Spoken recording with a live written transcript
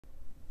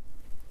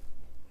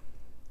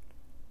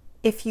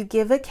If You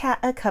Give a Cat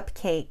a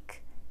Cupcake,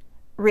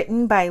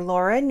 written by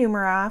Laura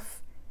Numeroff,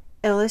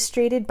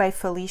 illustrated by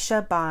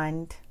Felicia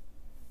Bond.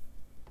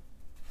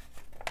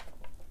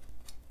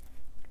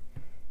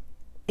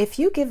 If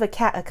you give a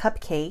cat a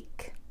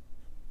cupcake,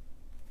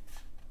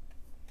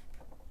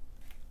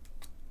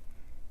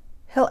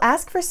 he'll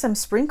ask for some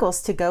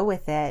sprinkles to go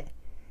with it.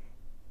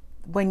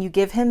 When you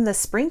give him the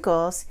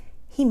sprinkles,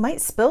 he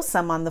might spill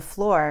some on the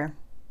floor.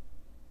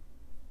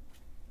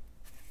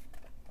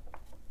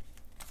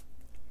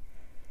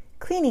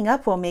 Cleaning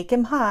up will make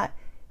him hot,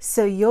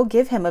 so you'll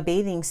give him a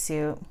bathing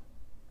suit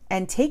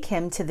and take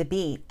him to the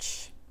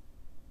beach.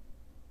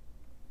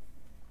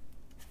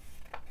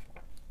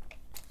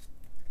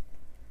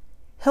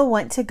 He'll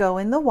want to go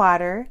in the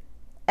water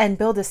and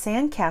build a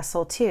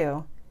sandcastle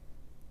too.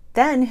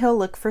 Then he'll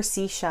look for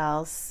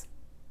seashells.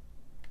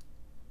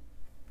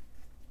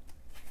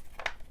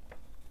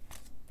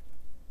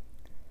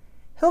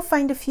 He'll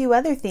find a few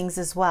other things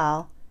as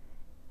well.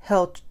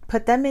 He'll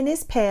put them in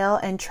his pail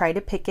and try to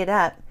pick it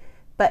up,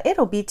 but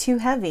it'll be too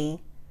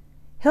heavy.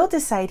 He'll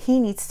decide he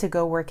needs to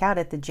go work out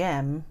at the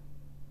gym.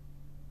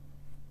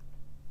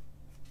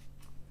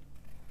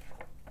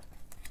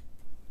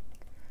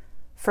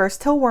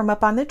 First, he'll warm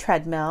up on the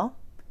treadmill.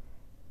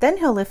 Then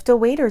he'll lift a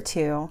weight or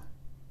two.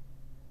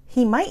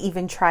 He might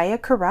even try a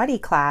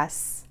karate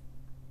class.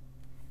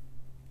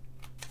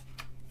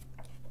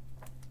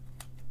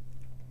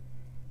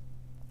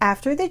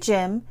 After the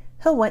gym,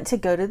 he'll want to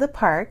go to the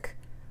park.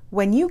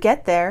 When you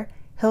get there,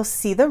 he'll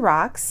see the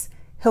rocks.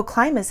 He'll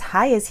climb as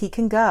high as he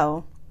can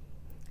go.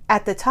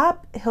 At the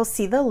top, he'll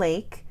see the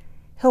lake.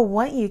 He'll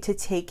want you to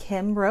take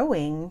him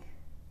rowing.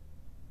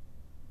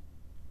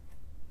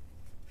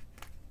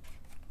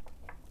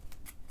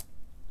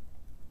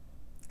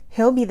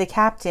 He'll be the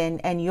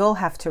captain and you'll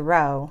have to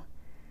row.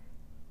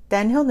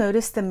 Then he'll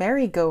notice the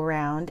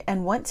merry-go-round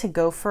and want to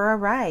go for a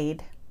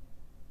ride.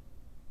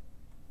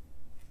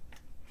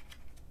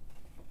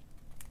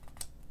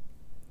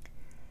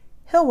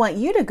 He'll want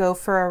you to go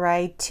for a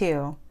ride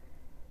too.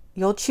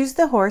 You'll choose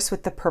the horse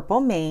with the purple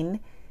mane.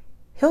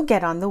 He'll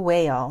get on the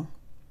whale.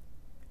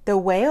 The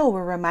whale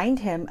will remind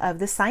him of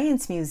the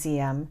science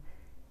museum.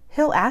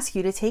 He'll ask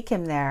you to take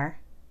him there.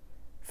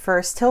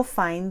 First, he'll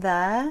find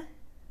the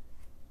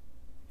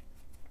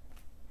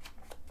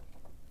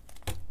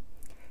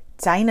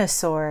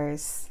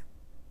dinosaurs.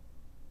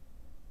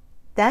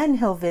 Then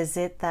he'll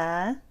visit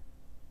the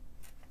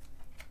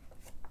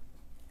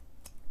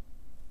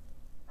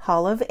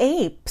Hall of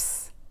Apes.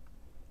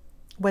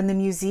 When the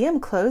museum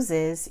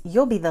closes,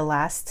 you'll be the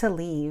last to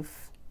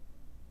leave.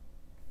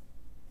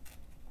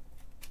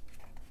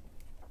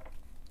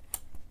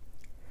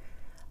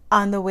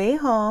 On the way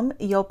home,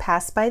 you'll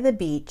pass by the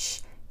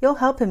beach. You'll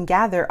help him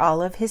gather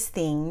all of his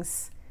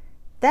things.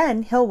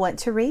 Then he'll want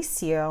to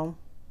race you.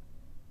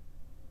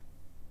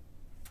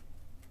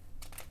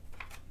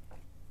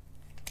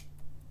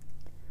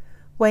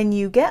 When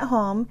you get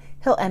home,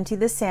 he'll empty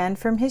the sand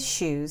from his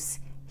shoes.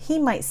 He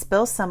might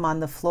spill some on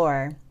the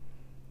floor.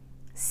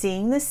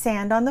 Seeing the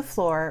sand on the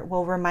floor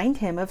will remind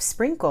him of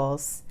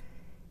sprinkles.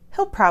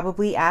 He'll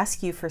probably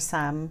ask you for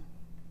some.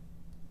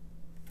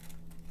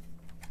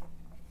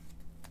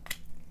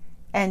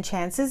 And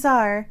chances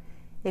are,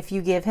 if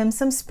you give him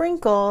some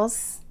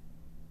sprinkles,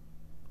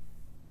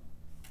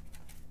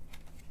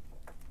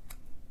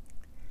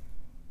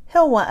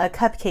 he'll want a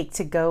cupcake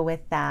to go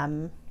with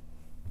them.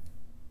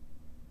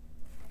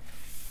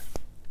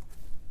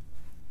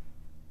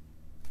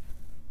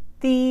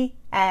 The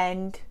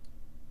end.